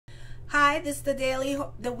Hi, this is the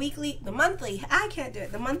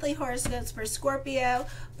monthly horoscopes for Scorpio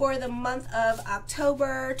for the month of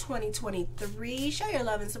October 2023. Show your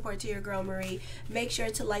love and support to your girl Marie. Make sure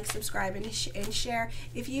to like, subscribe, and share.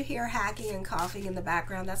 If you hear hacking and coughing in the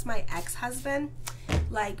background, that's my ex-husband.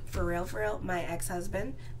 Like, for real, my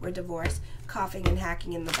ex-husband. We're divorced. Coughing and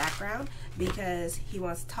hacking in the background because he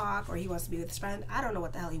wants to talk or he wants to be with his friend. I don't know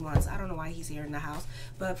what the hell he wants. I don't know why he's here in the house,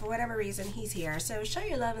 but for whatever reason, he's here. So show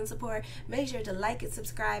your love and support. Make sure to like and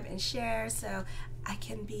subscribe and share so I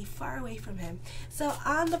can be far away from him. So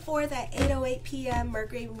on the 4th at 8:08 p.m.,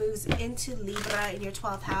 Mercury moves into Libra in your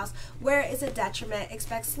 12th house, where it's a detriment.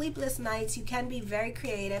 Expect sleepless nights. You can be very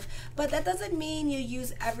creative, but that doesn't mean you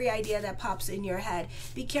use every idea that pops in your head.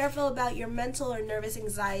 Be careful about your mental or nervous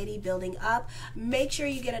anxiety building up. Make sure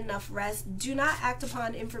you get enough rest. Do not act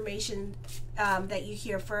upon information that you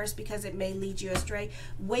hear first because it may lead you astray.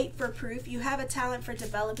 Wait for proof. You have a talent for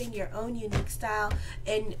developing your own unique style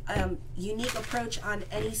and unique approach on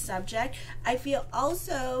any subject. I feel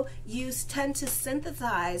also you tend to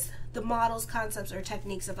synthesize the models, concepts, or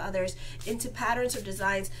techniques of others into patterns or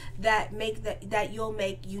designs that you'll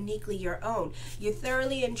make uniquely your own. You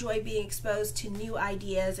thoroughly enjoy being exposed to new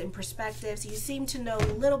ideas and perspectives. You seem to know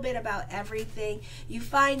a little bit about everything. You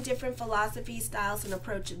find different philosophies, styles, and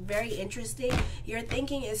approach very interesting. Your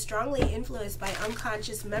thinking is strongly influenced by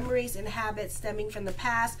unconscious memories and habits stemming from the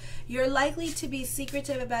past. You're likely to be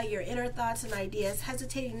secretive about your inner thoughts and ideas,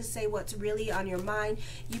 hesitating to say what's really on your mind.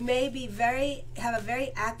 You may be have a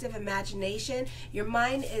very active imagination. Your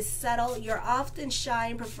mind is settled. You're often shy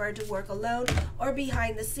and prefer to work alone or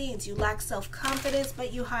behind the scenes. You lack self-confidence,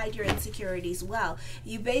 but you hide your insecurities well.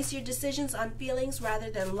 You base your decisions on feelings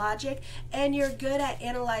rather than logic, and you're good at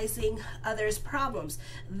analyzing others' problems.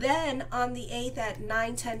 Then on the 8th at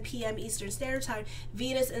 9:10 p.m. Eastern Standard Time,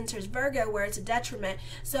 Venus enters Virgo, where it's a detriment.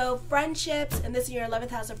 So friendships, and this is your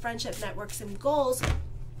 11th house of friendship, networks, and goals.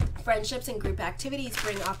 Friendships and group activities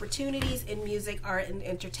bring opportunities in music, art, and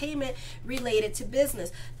entertainment related to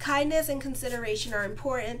business. Kindness and consideration are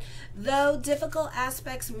important. Though difficult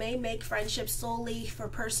aspects may make friendships solely for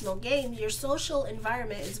personal gain, your social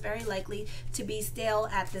environment is very likely to be stale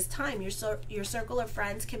at this time. Your circle of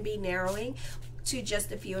friends can be narrowing to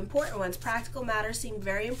just a few important ones. Practical matters seem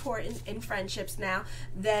very important in friendships now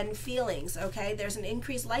than feelings, okay? There's an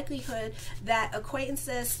increased likelihood that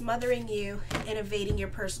acquaintances smothering you and invading your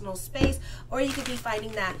personal space, or you could be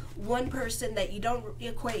finding that one person that you don't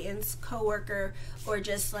acquaintance, coworker, or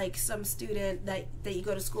just like some student that you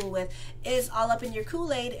go to school with is all up in your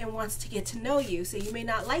Kool-Aid and wants to get to know you. So you may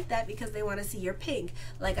not like that because they want to see your pink.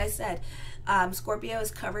 Like I said, Scorpio is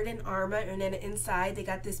covered in armor, and then inside they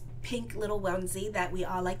got this pink little onesie that we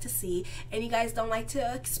all like to see, and you guys don't like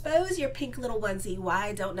to expose your pink little onesie. Why?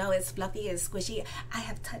 I don't know. It's fluffy, it's squishy. I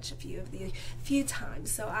have touched a few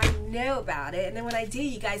times, so I know about it. And then when I do,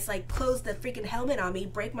 you guys like close the freaking helmet on me,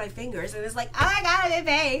 break my fingers, and it's like, oh my god, I'm in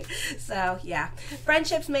pain. So yeah,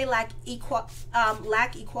 friendships may lack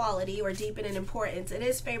equality or deepen in importance. It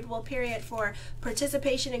is a favorable period for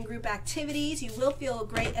participation in group activities. You will feel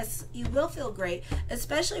great,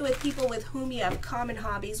 especially with people with whom you have common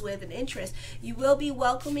hobbies with and interests. You will be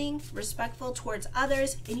welcoming, respectful towards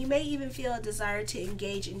others, and you may even feel a desire to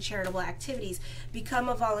engage in charitable activities, become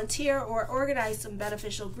a volunteer, or organize some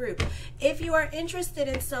beneficial group. If you are interested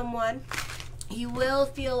in someone, you will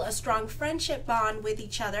feel a strong friendship bond with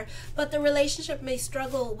each other, but the relationship may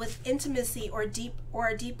struggle with intimacy or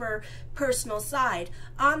a deeper personal side.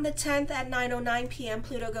 On the 10th at 9:09 p.m.,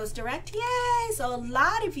 Pluto goes direct. Yay! So a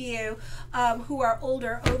lot of you who are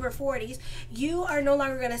older, over 40s, you are no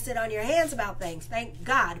longer going to sit on your hands about things. Thank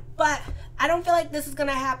God. But I don't feel like this is going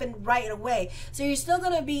to happen right away. So you're still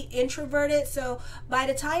going to be introverted. So by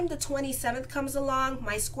the time the 27th comes along,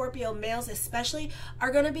 my Scorpio males especially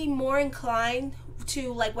are going to be more inclined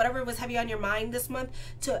to, like, whatever was heavy on your mind this month,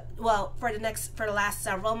 to, well, for the last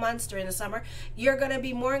several months during the summer, you're going to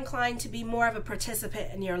be more inclined to be more of a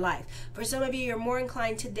participant in your life. For some of you, you're more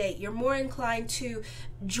inclined to date. You're more inclined to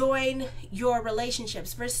join your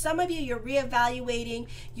relationships. For some of you, you're reevaluating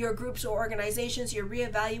your groups or organizations. You're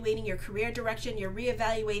reevaluating your career direction. You're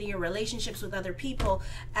reevaluating your relationships with other people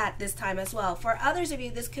at this time as well. For others of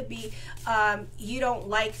you, this could be you don't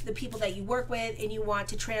like the people that you work with and you want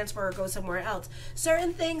to transfer or go somewhere else.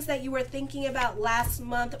 Certain things that you were thinking about last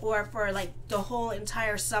month or for like the whole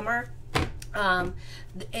entire summer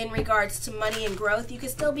In regards to money and growth, you could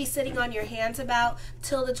still be sitting on your hands about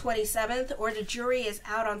till the 27th, or the jury is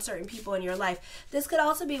out on certain people in your life. This could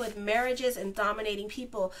also be with marriages and dominating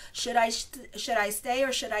people. Should I stay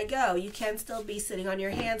or should I go? You can still be sitting on your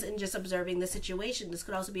hands and just observing the situation. This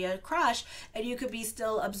could also be a crush, and you could be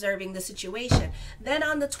still observing the situation. Then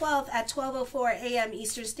on the 12th at 12:04 a.m.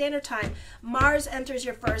 Eastern Standard Time, Mars enters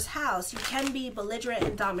your first house. You can be belligerent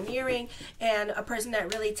and domineering, and a person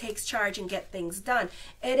that really takes charge and get things done.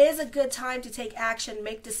 It is a good time to take action,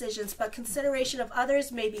 make decisions, but consideration of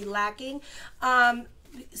others may be lacking.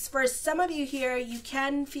 For some of you here, you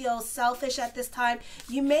can feel selfish at this time.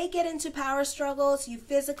 You may get into power struggles. You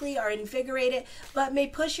physically are invigorated, but may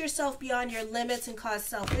push yourself beyond your limits and cause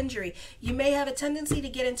self-injury. You may have a tendency to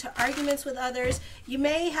get into arguments with others. You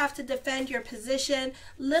may have to defend your position.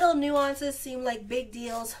 Little nuances seem like big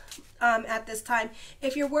deals at this time.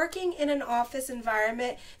 If you're working in an office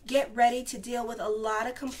environment, get ready to deal with a lot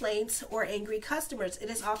of complaints or angry customers. It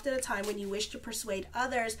is often a time when you wish to persuade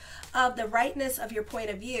others of the rightness of your point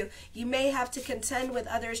of view. You may have to contend with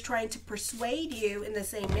others trying to persuade you in the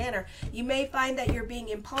same manner. You may find that you're being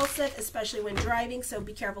impulsive, especially when driving, so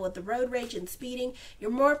be careful with the road rage and speeding. You're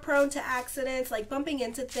more prone to accidents, like bumping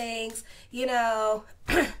into things, you know.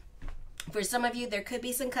 For some of you, there could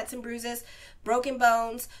be some cuts and bruises, broken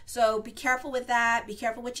bones, so be careful with that. Be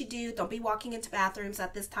careful what you do. Don't be walking into bathrooms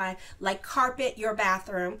at this time. Like, carpet your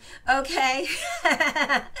bathroom, okay?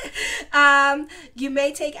 You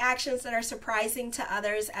may take actions that are surprising to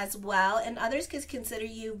others as well, and others could consider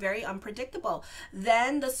you very unpredictable.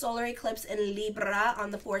 Then the solar eclipse in Libra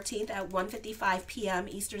on the 14th at 1:55 p.m.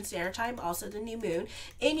 Eastern Standard Time, also the new moon,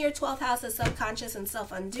 in your 12th house of subconscious and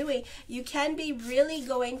self-undoing. You can be really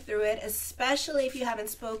going through it, especially if you haven't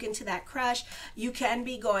spoken to that crush. You can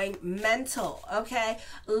be going mental, okay?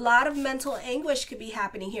 A lot of mental anguish could be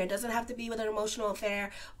happening here. It doesn't have to be with an emotional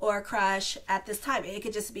affair or a crush at this time. It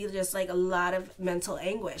could just be just like a lot of mental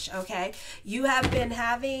anguish, okay? You have been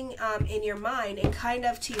having in your mind and kind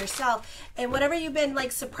of to yourself, and whatever you've been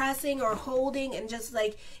like suppressing or holding, and just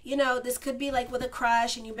like, you know, this could be like with a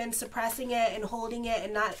crush and you've been suppressing it and holding it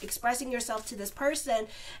and not expressing yourself to this person.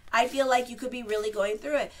 I feel like you could be really going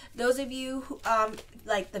through it. Those of you who,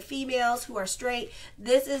 like the females who are straight,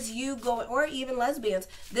 this is you going, or even lesbians,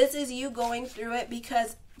 this is you going through it,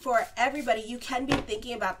 because for everybody, you can be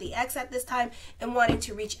thinking about the ex at this time and wanting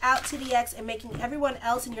to reach out to the ex and making everyone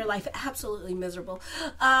else in your life absolutely miserable.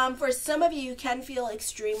 For some of you, you can feel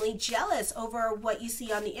extremely jealous over what you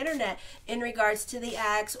see on the internet in regards to the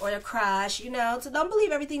ex or the crush, you know, so don't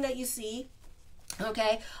believe everything that you see.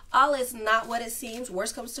 Okay, all is not what it seems.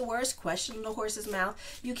 Worst comes to worst, question the horse's mouth.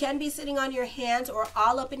 You can be sitting on your hands or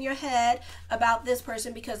all up in your head about this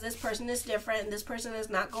person, because this person is different and this person is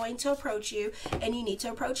not going to approach you, and you need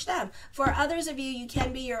to approach them. For others of you, you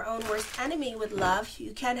can be your own worst enemy with love.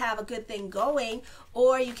 You can have a good thing going,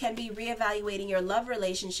 or you can be reevaluating your love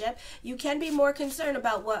relationship. You can be more concerned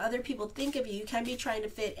about what other people think of you. You can be trying to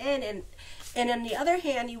fit in, and on the other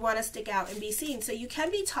hand, you want to stick out and be seen. So you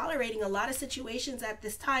can be tolerating a lot of situations at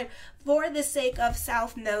this time for the sake of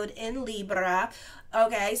South Node in Libra.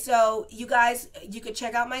 Okay, so you guys, you could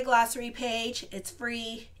check out my glossary page. It's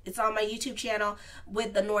free. It's on my YouTube channel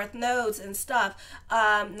with the North Nodes and stuff.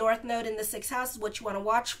 North Node in the 6th house is what you want to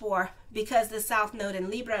watch for, because the South Node in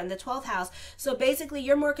Libra in the 12th house. So basically,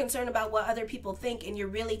 you're more concerned about what other people think, and you're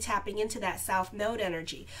really tapping into that South Node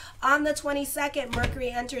energy. On the 22nd, Mercury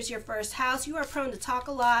enters your 1st house. You are prone to talk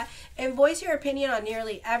a lot and voice your opinion on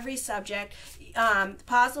nearly every subject.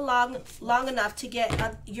 Pause long enough to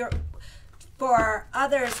get for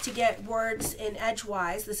others to get words in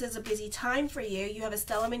edgewise. This is a busy time for you. You have a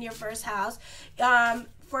stellium in your 1st house.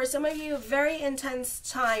 For some of you, very intense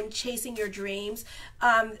time chasing your dreams.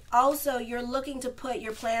 Also, you're looking to put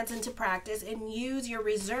your plans into practice and use your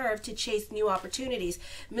reserve to chase new opportunities.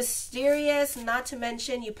 Mysterious, not to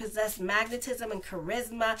mention you possess magnetism and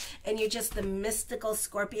charisma, and you're just the mystical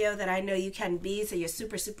Scorpio that I know you can be. So you're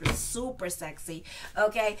super, super, super sexy,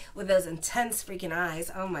 okay, with those intense freaking eyes.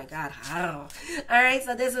 Oh my God. Oh. All right,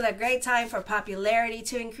 so this is a great time for popularity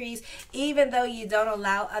to increase, even though you don't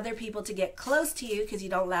allow other people to get close to you, because you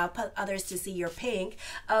don't allow others to see your pink.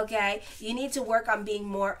 Okay, you need to work on being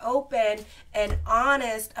more open and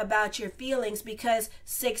honest about your feelings, because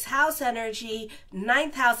 6th house energy,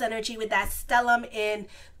 9th house energy with that stellium in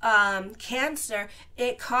Cancer,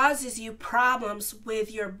 it causes you problems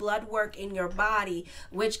with your blood work in your body,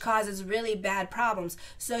 which causes really bad problems.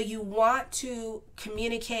 So you want to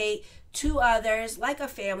communicate to others like a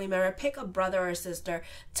family member. Pick a brother or sister,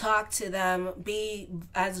 talk to them, be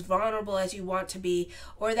as vulnerable as you want to be,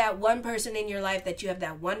 or that one person in your life that you have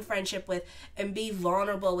that one friendship with, and be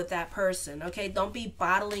vulnerable with that person. Okay, don't be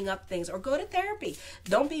bottling up things, or go to therapy.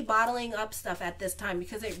 Don't be bottling up stuff at this time,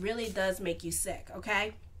 because it really does make you sick.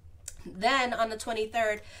 Okay. Then on the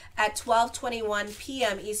 23rd at 12:21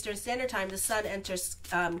 p.m. Eastern Standard Time, the sun enters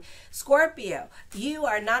Scorpio. You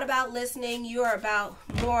are not about listening. You are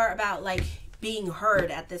more about like being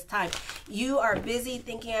heard at this time. You are busy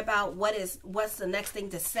thinking about what's the next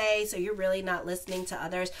thing to say, so you're really not listening to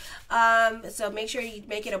others. So make sure you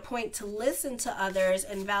make it a point to listen to others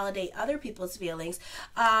and validate other people's feelings.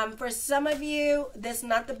 For some of you, this is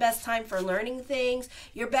not the best time for learning things.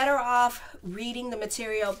 You're better off reading the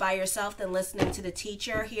material by yourself than listening to the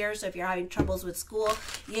teacher here. So if you're having troubles with school,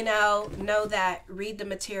 know that read the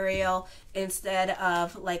material instead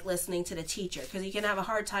of like listening to the teacher, because you can have a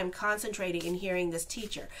hard time concentrating and hearing this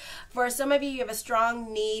teacher. For some of you, you have a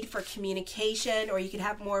strong need for communication, or you could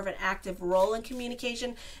have more of an active role in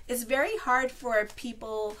communication. It's very hard for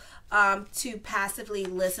people to passively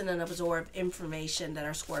listen and absorb information that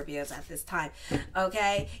are Scorpios at this time.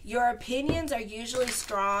 Okay, your opinions are usually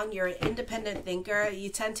strong. You're an independent thinker. You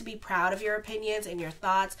tend to be proud of your opinions and your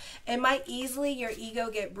thoughts, and might easily your ego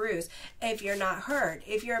get bruised if you're not heard.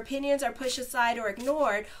 If your opinions are pushed aside or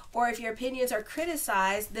ignored, or if your opinions are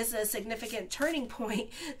criticized, this is a significant turning point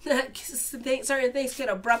that certain things could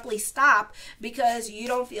abruptly stop because you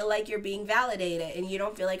don't feel like you're being validated and you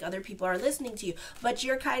don't feel like other people are listening to you, but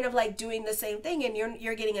you're kind of like doing the same thing, and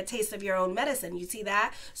you're getting a taste of your own medicine. You see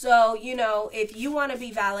that? So if you want to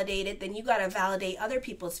be validated, then you got to validate other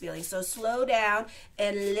people's feelings. So slow down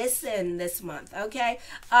and listen this month. Okay,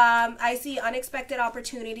 I see unexpected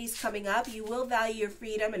opportunities coming up. You will value your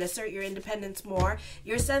freedom and assert your independence more.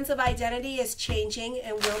 Your sense of identity is changing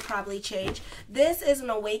and will probably change. This is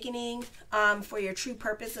an awakening for your true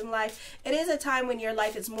purpose in life. It is a time when your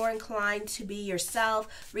life is more inclined to be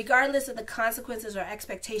yourself, regardless of the consequences or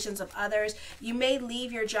expectations of others. You may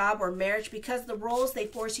leave your job or marriage because the roles they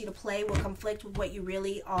force you to play will conflict with what you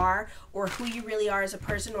really are, or who you really are as a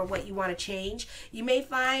person, or what you want to change. You may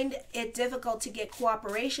find it difficult to get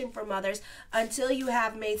cooperation from others until you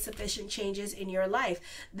have made sufficient changes in your life.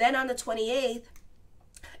 Then on the 28th,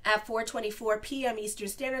 at 4:24 p.m. Eastern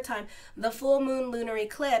Standard Time, the full moon lunar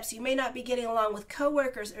eclipse, you may not be getting along with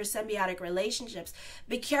coworkers or symbiotic relationships.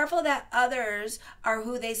 Be careful that others are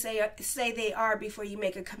who they say they are before you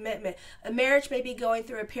make a commitment. A marriage may be going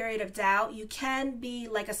through a period of doubt. You can be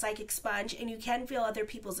like a psychic sponge, and you can feel other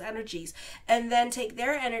people's energies and then take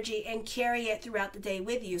their energy and carry it throughout the day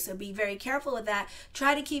with you. So be very careful with that.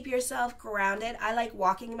 Try to keep yourself grounded. I like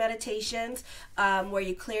walking meditations where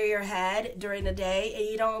you clear your head during the day and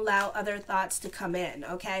you don't allow other thoughts to come in.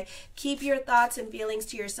 Okay, keep your thoughts and feelings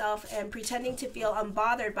to yourself, and pretending to feel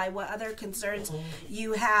unbothered by what other concerns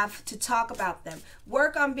you have to talk about them.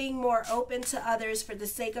 Work on being more open to others for the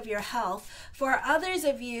sake of your health. For others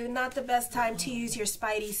of you, not the best time to use your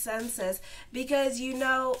spidey senses, because you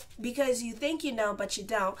think you know but you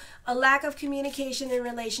don't. A lack of communication in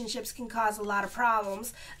relationships can cause a lot of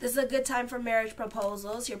problems. This is a good time for marriage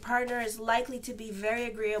proposals. Your partner is likely to be very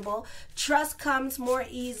agreeable. Trust comes more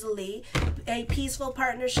easily. A peaceful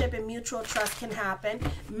partnership and mutual trust can happen.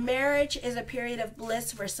 Marriage is a period of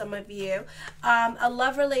bliss for some of you. A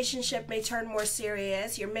love relationship may turn more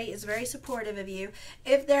serious. Your mate is very supportive of you.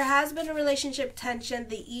 If there has been a relationship tension,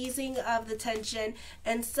 the easing of the tension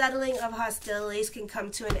and settling of hostilities can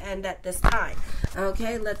come to an end at this time.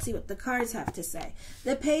 Okay, let's see what the cards have to say.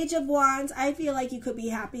 The Page of Wands, I feel like you could be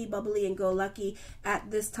happy, bubbly, and go lucky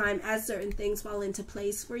at this time as certain things fall into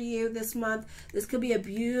place for you this month. This could be a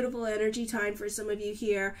beautiful energy time for some of you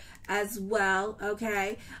here as well.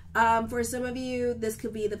 Okay, for some of you, this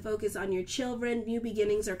could be the focus on your children. New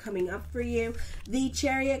beginnings are coming up for you. The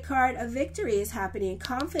Chariot card of victory is happening,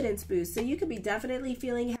 confidence boost. So you could be definitely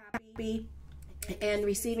feeling happy and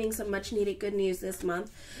receiving some much needed good news this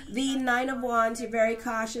month. The Nine of Wands, you're very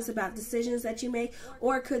cautious about decisions that you make,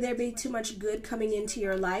 or could there be too much good coming into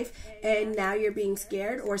your life and now you're being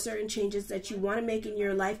scared, or certain changes that you want to make in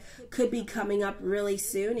your life could be coming up really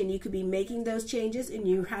soon, and you could be making those changes and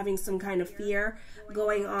you're having some kind of fear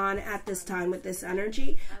going on at this time with this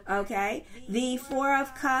energy. Okay, the Four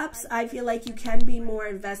of Cups, I feel like you can be more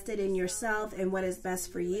invested in yourself and what is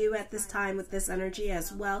best for you at this time with this energy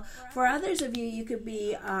as well. For others of you, you could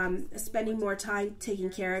be spending more time taking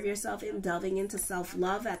care of yourself and delving into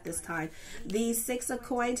self-love at this time. The Six of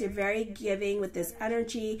Coins, you're very giving with this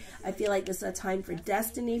energy. I feel like this is a time for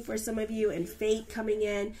destiny for some of you and fate coming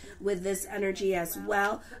in with this energy as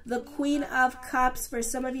well. The Queen of Cups, for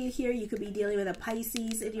some of you here, you could be dealing with a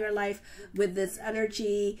Pisces in your life with this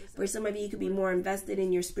energy. For some of you, you could be more invested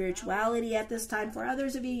in your spirituality at this time. For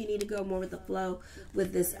others of you, you need to go more with the flow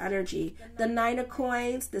with this energy. The Nine of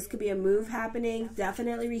Coins, this could be a move happening.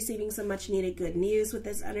 Definitely receiving some much needed good news with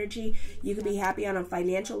this energy. You could be happy on a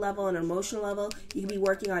financial level and emotional level. You could be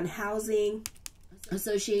working on housing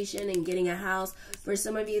association and getting a house. For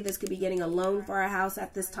some of you, this could be getting a loan for a house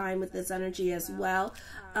at this time with this energy as well.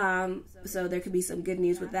 So there could be some good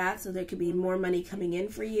news with that. So there could be more money coming in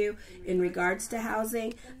for you in regards to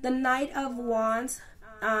housing. The Knight of Wands,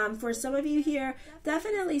 for some of you here,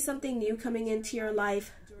 definitely something new coming into your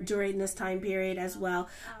life during this time period as well.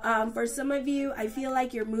 For some of you, I feel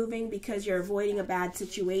like you're moving because you're avoiding a bad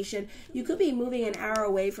situation. You could be moving an hour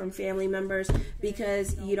away from family members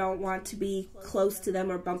because you don't want to be close to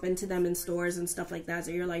them or bump into them in stores and stuff like that.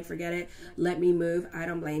 So you're like, forget it, let me move. I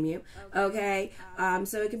don't blame you. Okay,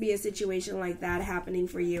 so it could be a situation like that happening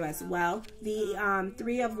for you as well. The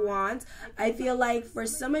Three of Wands, I feel like for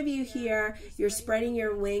some of you here, you're spreading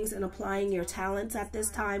your wings and applying your talents at this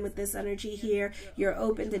time with this energy here. You're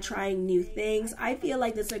open to trying new things. I feel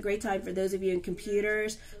like this is a great time for those of you in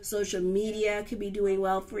computers. Social media could be doing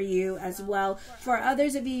well for you as well. For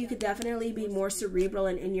others of you, you could definitely be more cerebral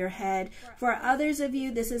and in your head. For others of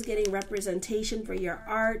you, this is getting representation for your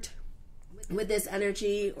art with this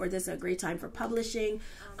energy, or this is a great time for publishing.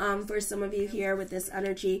 For some of you here with this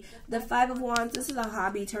energy, the Five of Wands, this is a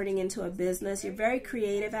hobby turning into a business. You're very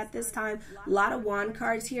creative at this time. A lot of wand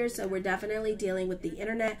cards here, so we're definitely dealing with the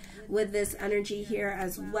internet with this energy here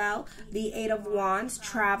as well. The Eight of Wands,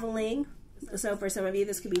 traveling. So for some of you,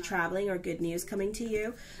 this could be traveling or good news coming to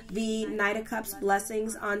you. The Knight of Cups,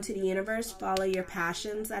 blessings onto the universe. Follow your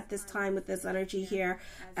passions at this time with this energy here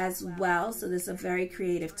as well. So this is a very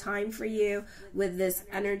creative time for you with this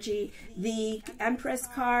energy. The Empress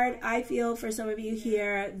card, I feel for some of you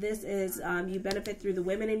here, this is you benefit through the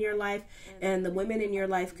women in your life, and the women in your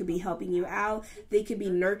life could be helping you out. They could be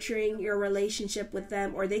nurturing your relationship with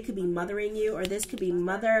them, or they could be mothering you, or this could be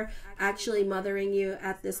actually mothering you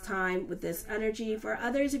at this time with this energy. For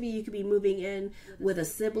others of you, you could be moving in with a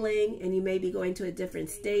sibling, and you may be going to a different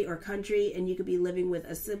state or country, and you could be living with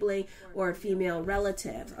a sibling or a female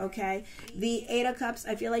relative. Okay, the Eight of Cups,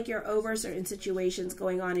 I feel like you're over certain situations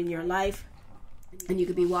going on in your life, and you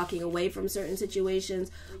could be walking away from certain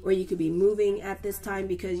situations, or you could be moving at this time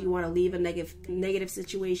because you want to leave a negative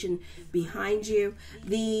situation behind you.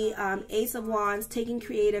 The Ace of Wands, taking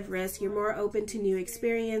creative risks. You're more open to new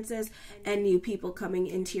experiences and new people coming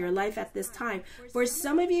into your life at this time. For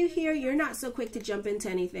some of you here, you're not so quick to jump into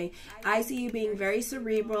anything. I see you being very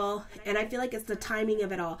cerebral, and I feel like it's the timing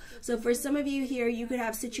of it all. So for some of you here, you could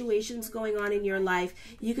have situations going on in your life.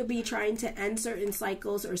 You could be trying to end certain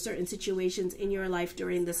cycles or certain situations in your life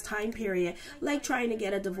during this time period, like trying to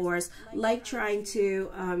get a divorce, like trying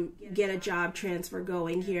to get a job transfer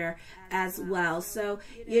going here as well. So,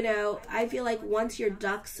 you know, I feel like once your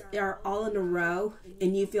ducks are all in a row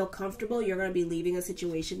and you feel comfortable, you're going to be leaving a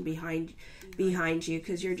situation behind you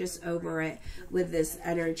because you're just over it with this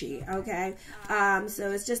energy. Okay,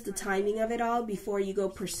 so it's just the timing of it all before you go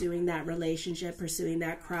pursuing that relationship, pursuing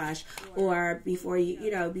that crush, or before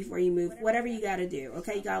you move, whatever you got to do.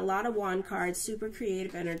 Okay, you got a lot of wand cards, super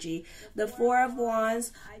creative energy. The Four of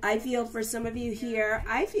Wands, I feel for some of you here,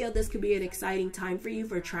 I feel this could be an exciting time for you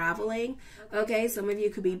for traveling. Okay, some of you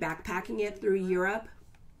could be backpacking it through Europe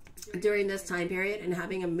during this time period and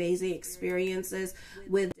having amazing experiences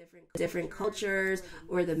with different cultures,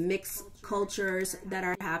 or the mixed cultures that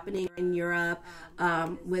are happening in Europe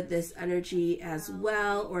with this energy as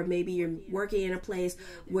well. Or maybe you're working in a place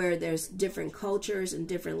where there's different cultures and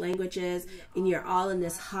different languages, and you're all in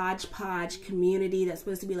this hodgepodge community that's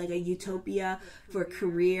supposed to be like a utopia for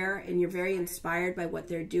career, and you're very inspired by what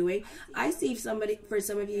they're doing. I see for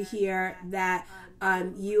some of you here that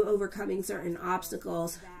you overcoming certain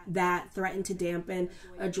obstacles that threaten to dampen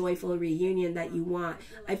a joyful reunion that you want.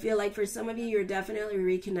 I feel like for some of you, you're definitely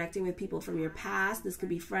reconnecting with people from your past. This could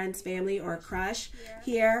be friends, family, or a crush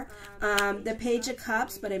here. The Page of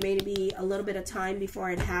Cups, but it may be a little bit of time before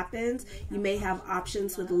it happens. You may have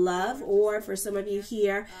options with love, or for some of you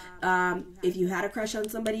here, if you had a crush on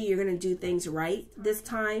somebody, you're going to do things right this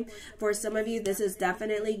time. For some of you, this is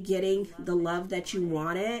definitely getting the love that you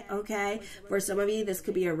wanted. Okay, for some of you, this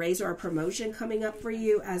could be a raise or a promotion coming up for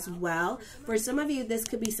you as as well. For some of you, this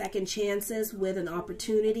could be second chances with an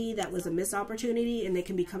opportunity that was a missed opportunity, and they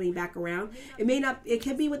can be coming back around. It may not, it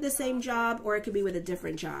could be with the same job, or it could be with a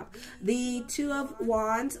different job. The Two of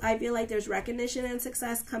Wands, I feel like there's recognition and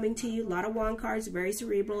success coming to you. A lot of wand cards, very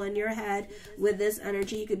cerebral in your head with this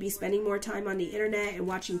energy. You could be spending more time on the internet and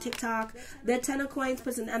watching TikTok. The Ten of Coins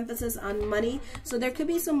puts an emphasis on money, so there could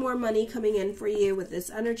be some more money coming in for you with this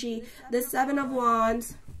energy. The Seven of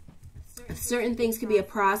Wands, certain things could be a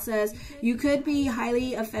process. You could be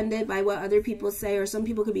highly offended by what other people say, or some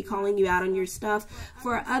people could be calling you out on your stuff.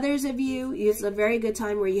 For others of you, it's a very good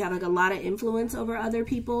time where you have like a lot of influence over other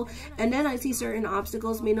people. And then I see certain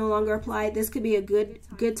obstacles may no longer apply. This could be a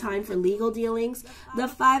good time for legal dealings. The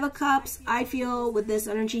Five of Cups, I feel with this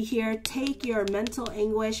energy here, take your mental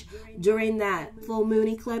anguish during that full moon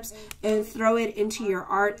eclipse and throw it into your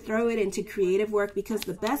art, throw it into creative work, because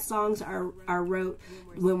the best songs are wrote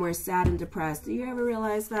when we're sad and depressed. Do you ever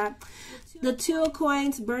realize that? The Two of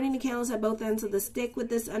Coins, burning the candles at both ends of the stick with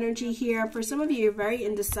this energy here. For some of you, you're very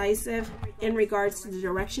indecisive in regards to the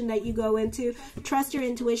direction that you go into. Trust your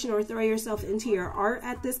intuition or throw yourself into your art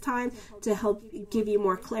at this time to help give you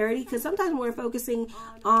more clarity, because sometimes when we're focusing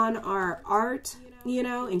on our art, you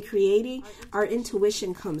know, and creating, our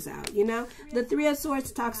intuition comes out, you know. The Three of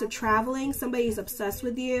Swords talks of traveling. Somebody's obsessed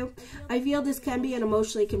with you. I feel this can be an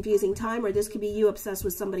emotionally confusing time, or this could be you obsessed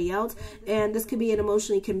with somebody else, and this could be an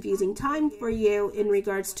emotionally confusing time for you in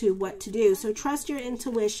regards to what to do. So trust your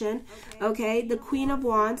intuition, okay? The Queen of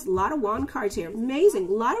Wands, a lot of wand cards here. Amazing,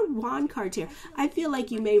 a lot of wand cards here. I feel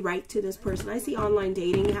like you may write to this person. I see online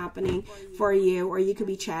dating happening for you, or you could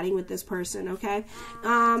be chatting with this person, okay?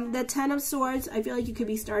 The Ten of Swords, I feel like you could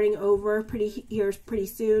be starting over pretty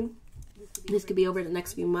soon. This could be over the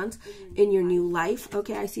next few months in your new life.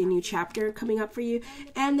 Okay, I see a new chapter coming up for you.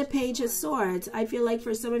 And the Page of Swords, I feel like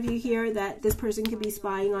for some of you here that this person could be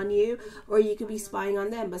spying on you, or you could be spying on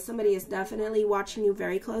them, but somebody is definitely watching you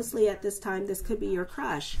very closely at this time. This could be your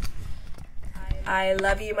crush. I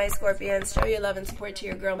love you, my Scorpions. Show your love and support to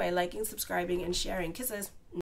your girl by liking, subscribing, and sharing. Kisses.